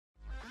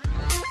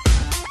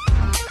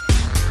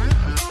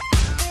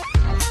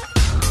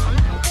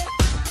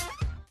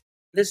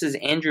This is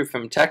Andrew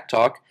from Tech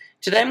Talk.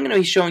 Today I'm going to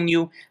be showing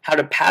you how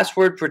to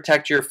password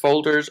protect your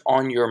folders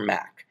on your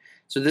Mac.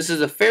 So this is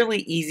a fairly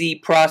easy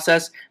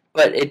process,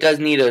 but it does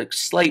need a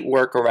slight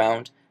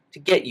workaround to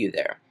get you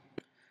there.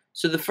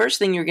 So the first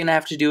thing you're going to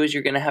have to do is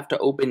you're going to have to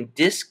open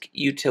Disk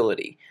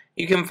Utility.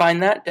 You can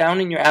find that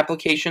down in your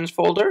Applications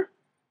folder.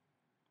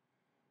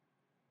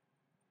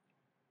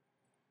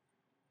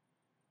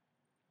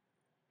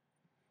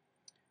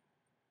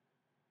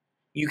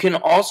 You can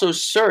also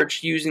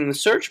search using the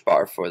search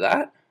bar for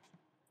that.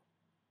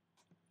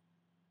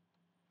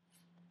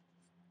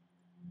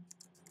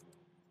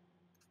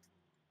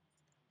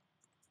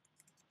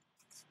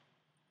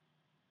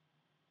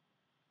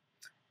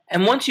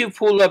 And once you've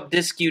pulled up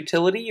Disk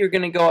Utility, you're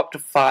going to go up to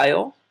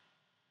File,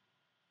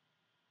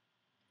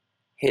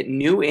 hit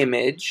New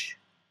Image,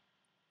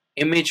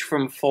 Image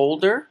from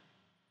Folder,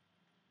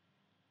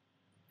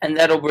 and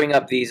that'll bring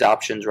up these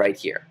options right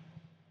here.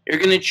 You're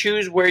going to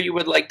choose where you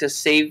would like to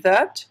save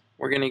that.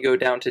 We're going to go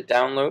down to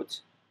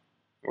Downloads.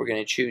 We're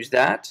going to choose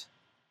that.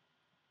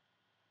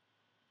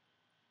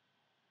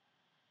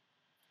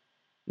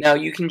 Now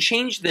you can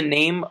change the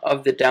name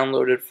of the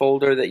downloaded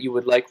folder that you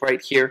would like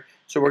right here.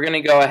 So we're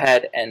going to go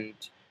ahead and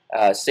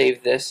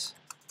save this.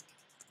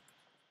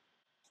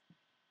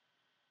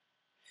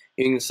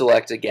 You can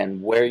select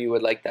again where you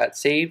would like that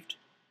saved.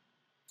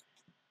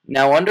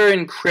 Now under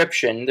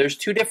encryption, there's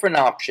two different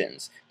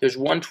options. There's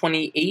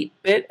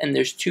 128-bit and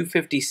there's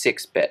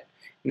 256-bit.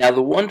 Now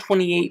the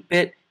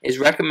 128-bit is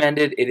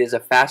recommended. It is a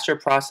faster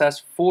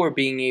process for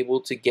being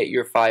able to get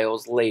your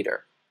files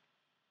later.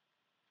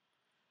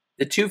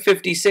 The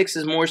 256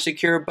 is more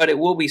secure, but it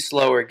will be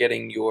slower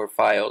getting your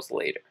files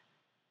later.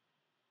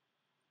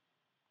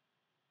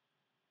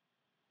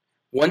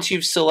 Once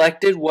you've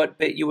selected what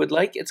bit you would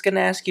like, it's going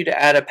to ask you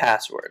to add a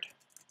password.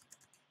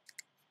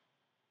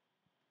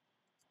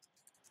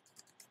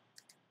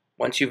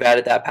 Once you've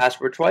added that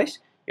password twice,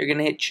 you're going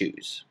to hit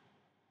choose.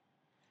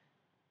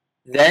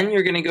 Then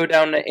you're going to go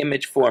down to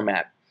image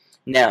format.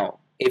 Now,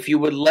 if you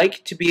would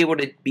like to be able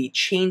to be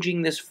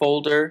changing this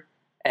folder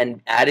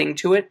and adding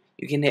to it,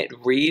 you can hit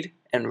read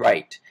and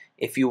write.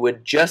 If you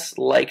would just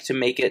like to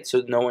make it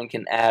so no one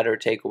can add or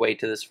take away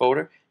to this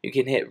folder, you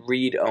can hit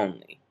read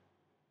only.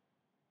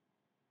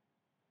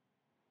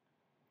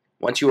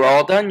 Once you are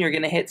all done, you're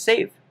going to hit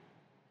save.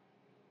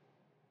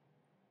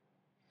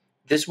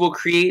 This will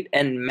create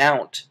and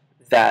mount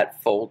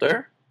that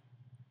folder.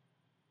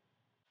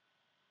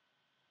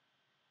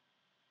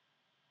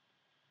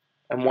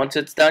 And once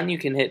it's done, you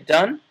can hit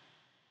done.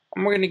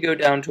 And we're going to go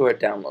down to our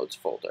downloads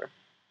folder.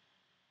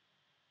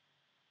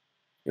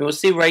 You will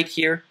see right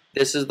here,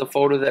 this is the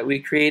folder that we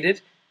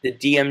created, the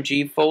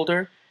DMG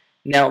folder.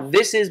 Now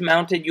this is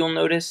mounted, you'll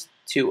notice,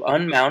 to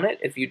unmount it.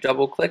 If you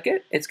double click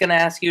it, it's going to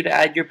ask you to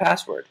add your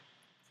password.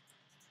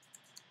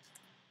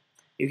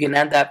 You can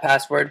add that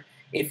password.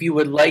 If you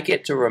would like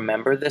it to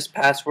remember this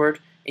password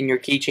in your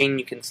keychain,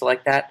 you can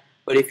select that.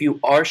 But if you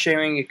are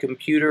sharing a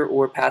computer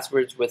or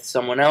passwords with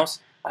someone else,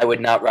 I would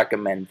not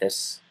recommend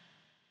this.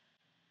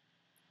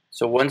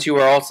 So once you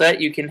are all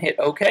set, you can hit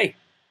OK.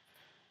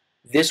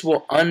 This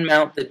will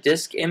unmount the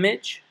disk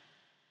image.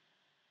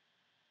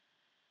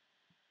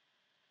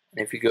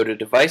 And if you go to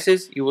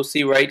devices, you will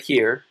see right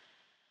here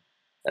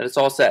that it's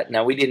all set.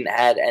 Now we didn't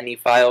add any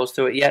files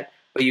to it yet,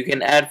 but you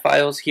can add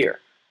files here.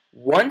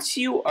 Once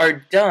you are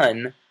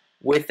done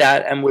with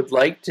that and would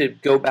like to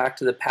go back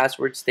to the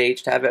password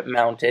stage to have it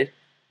mounted,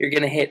 you're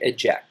going to hit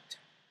eject.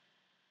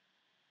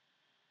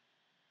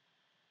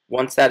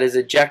 Once that is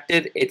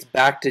ejected, it's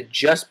back to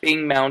just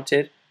being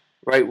mounted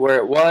right where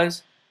it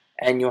was,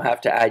 and you'll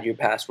have to add your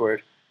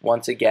password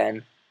once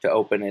again to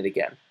open it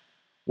again.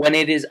 When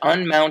it is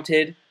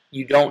unmounted,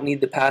 you don't need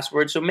the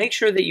password, so make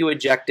sure that you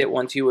eject it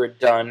once you are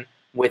done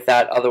with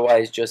that,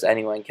 otherwise just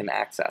anyone can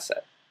access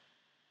it.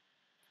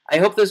 I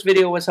hope this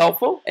video was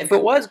helpful. If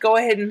it was, go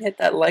ahead and hit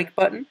that like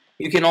button.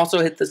 You can also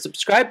hit the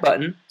subscribe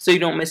button so you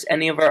don't miss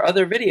any of our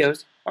other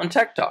videos on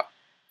Tech Talk.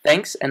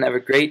 Thanks and have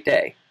a great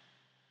day.